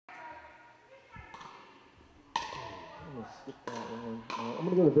gonna skip that one. I'm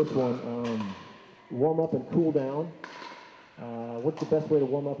gonna go to this one. Warm up and cool down. What's the best way to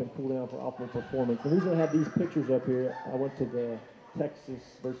warm up and cool down for optimal performance? The reason I have these pictures up here, I went to the Texas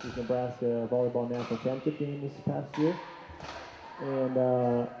versus Nebraska volleyball national championship game this past year. And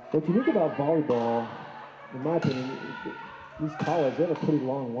what's unique about volleyball, in my opinion, these colleges, they have a pretty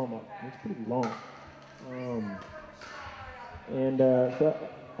long warm-up. It's pretty long. So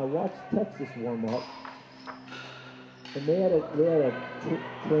I watched Texas warm up, and they had a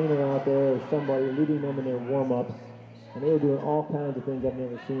trainer out there or somebody leading them in their warm-ups, and they were doing all kinds of things I've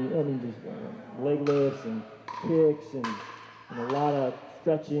never seen. I mean, just leg lifts and kicks and a lot of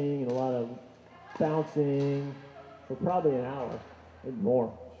stretching and a lot of bouncing for probably an hour, maybe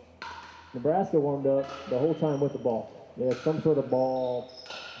more. Nebraska warmed up the whole time with the ball. They had some sort of ball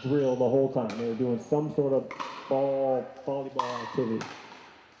drill the whole time. They were doing some sort of ball volleyball activity.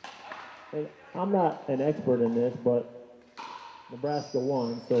 And I'm not an expert in this, but Nebraska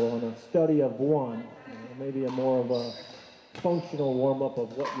won. So on a study of one, maybe a more of a functional warm-up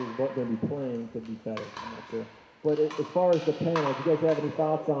of what you're going to be playing could be better. I'm not sure. But as far as the panel, do you guys have any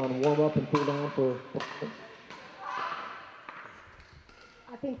thoughts on warm-up and cool down for performance?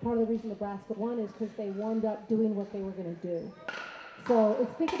 I think part of the reason Nebraska won is because they warmed up doing what they were going to do. So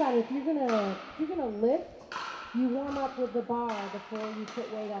think about it. If you're gonna lift, you warm up with the bar before you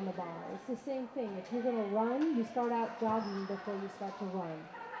put weight on the bar. It's the same thing. If you're gonna run, you start out jogging before you start to run.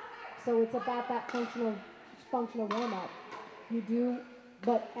 So it's about that functional warm up. You do,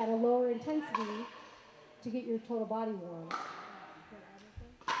 but at a lower intensity to get your total body warm.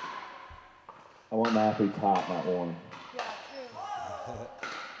 I want my athletes hot, not warm. Yeah, true.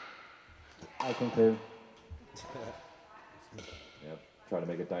 I concur. Yep. Try to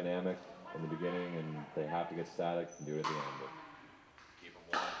make it dynamic in the beginning, and they have to get static and do it at the end. But keep them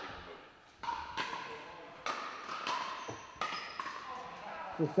warm, keep them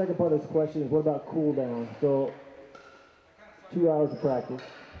moving. The second part of this question is, what about cool down? So 2 hours of practice,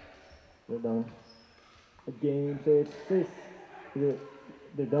 they're done. A game, say either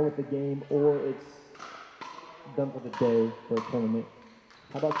they're done with the game or it's done for the day for a tournament.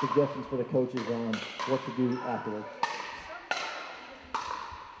 How about suggestions for the coaches on what to do afterwards?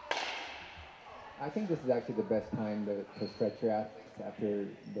 I think this is actually the best time to stretch your athletes after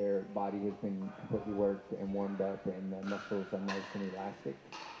their body has been completely worked and warmed up and the muscles are nice and elastic.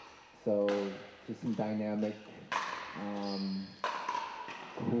 So just some dynamic,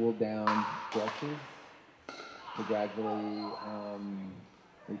 cool down stretches to gradually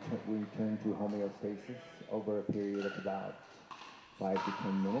return to homeostasis over a period of about 5 to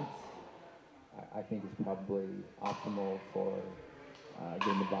 10 minutes. I think is probably optimal for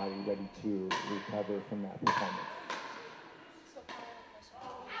getting the body ready to recover from that performance.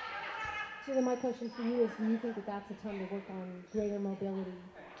 So then my question for you is, do you think that that's a time to work on greater mobility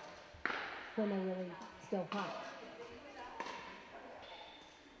when they're really still hot?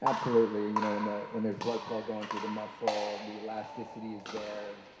 Absolutely. You know, when there's blood flow going through the muscle, the elasticity is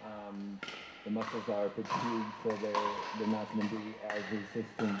there. The muscles are fatigued, so they're not going to be as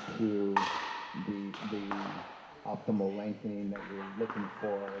resistant to the optimal lengthening that you're looking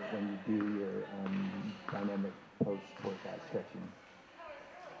for when you do your dynamic post-workout stretching.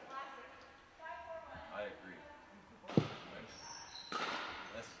 I agree.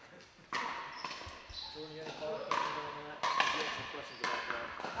 Jordan, you have any follow-up questions on that? You have some questions about that.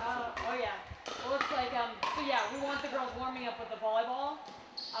 Oh yeah. Well, it's like, so yeah, we want the girls warming up with the volleyball.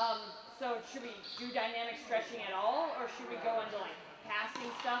 So should we do dynamic stretching at all, or should we go into like passing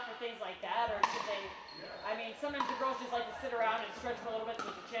stuff or things like that, or should they? I mean, sometimes the girls just like to sit around and stretch for a little bit so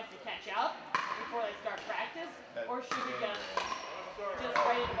there's a chance to catch up before they start practice, or should we just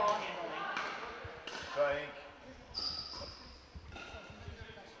ready to ball handling? So I think.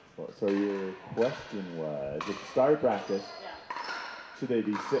 So your question was, at the start of practice, should they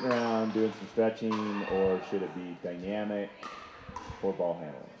be sitting around doing some stretching, or should it be dynamic or ball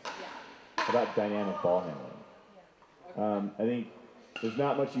handling? How about dynamic ball handling? I think there's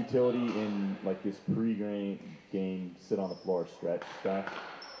not much utility in like this pre-game sit on the floor stretch stuff.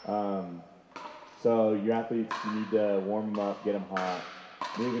 So your athletes, you need to warm them up, get them hot,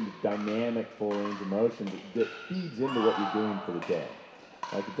 move into dynamic full range of motion that feeds into what you're doing for the day.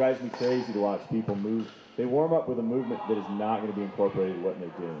 Like, it drives me crazy to watch people move. They warm up with a movement that is not going to be incorporated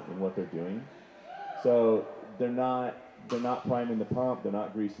in what they're doing. So they're not priming the pump, they're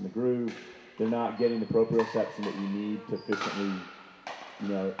not greasing the groove, they're not getting the proprioception that you need to efficiently,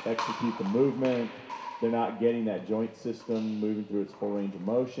 execute the movement. They're not getting that joint system moving through its full range of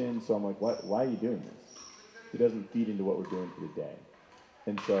motion. So I'm like, why are you doing this? It doesn't feed into what we're doing for the day.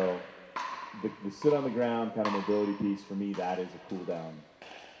 And so the sit on the ground kind of mobility piece for me, that is a cool down.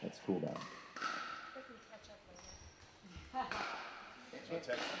 That's a cool down. So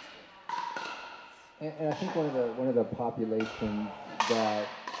Texas. And I think one of the populations that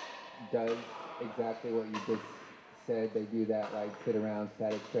does exactly what you just said, they do that like sit around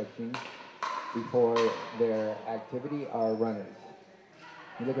static stretching before their activity, are runners.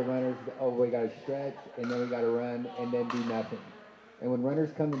 You look at runners, oh, we got to stretch, and then we got to run, and then do nothing. And when runners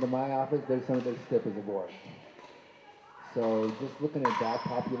come into my office, they're some of their stiff as a board. So just looking at that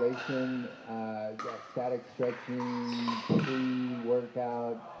population, static stretching,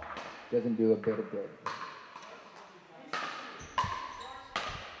 pre-workout, doesn't do a bit of good.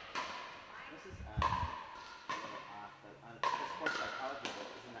 This is a little off, but on sports psychology, but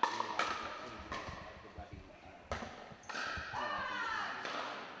isn't that really like the thing like the webbing? I don't know,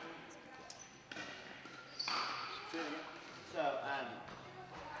 Say it again. so, I've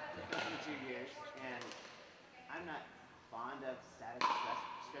been for 2 years, and I'm not fond of static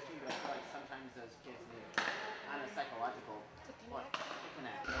stretching, but I feel like sometimes those kids need, on a psychological, to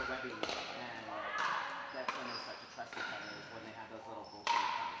connect, or webbing, and that's when there's such a trust together, is when they have those little bullshit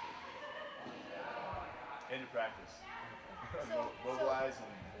conversations. End of practice. Mobilize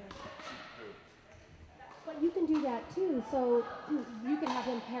and shoot through. But you can do that too. So you can have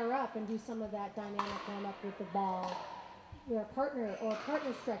them pair up and do some of that dynamic warm up with the ball, or partner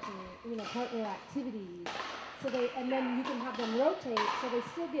stretching, partner activities. So and then you can have them rotate, so they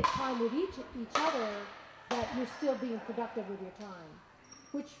still get time with each other, but you're still being productive with your time.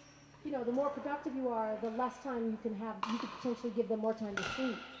 Which, the more productive you are, the less time you can potentially give them more time to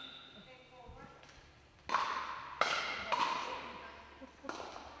sleep.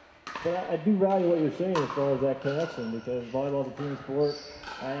 But I do value what you're saying as far as that connection, because volleyball is a team sport.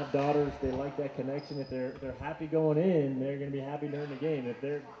 I have daughters, they like that connection. If they're happy going in, they're going to be happy during the game. If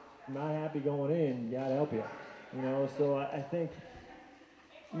they're not happy going in, God help you. So I think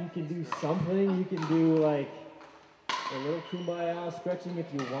you can do something. You can do like a little kumbaya stretching if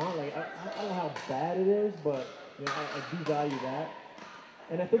you want. Like I don't know how bad it is, but I do value that.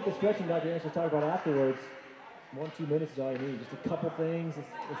 And I think the stretching Dr. Anderson talked about afterwards, 1-2 minutes is all you need. Just a couple things.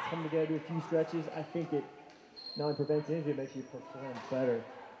 Let's come together, do a few stretches. I think it not only prevents injury, it makes you perform better.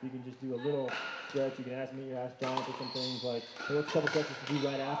 You can just do a little stretch. You can ask me or ask John for some things like, hey, what's a couple stretches to do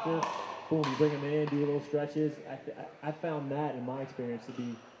right after? Boom, you bring them in, do little stretches. I found that in my experience to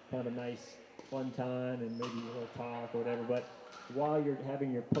be kind of a nice, fun time and maybe a little talk or whatever. But while you're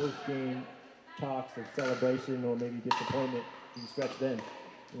having your post-game talks of celebration or maybe disappointment, you can stretch then.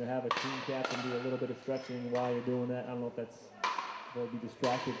 Have a team captain do a little bit of stretching while you're doing that. I don't know if they'll be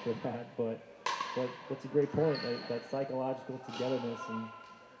distracted for that, but that's a great point. That psychological togetherness, and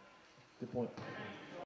good point.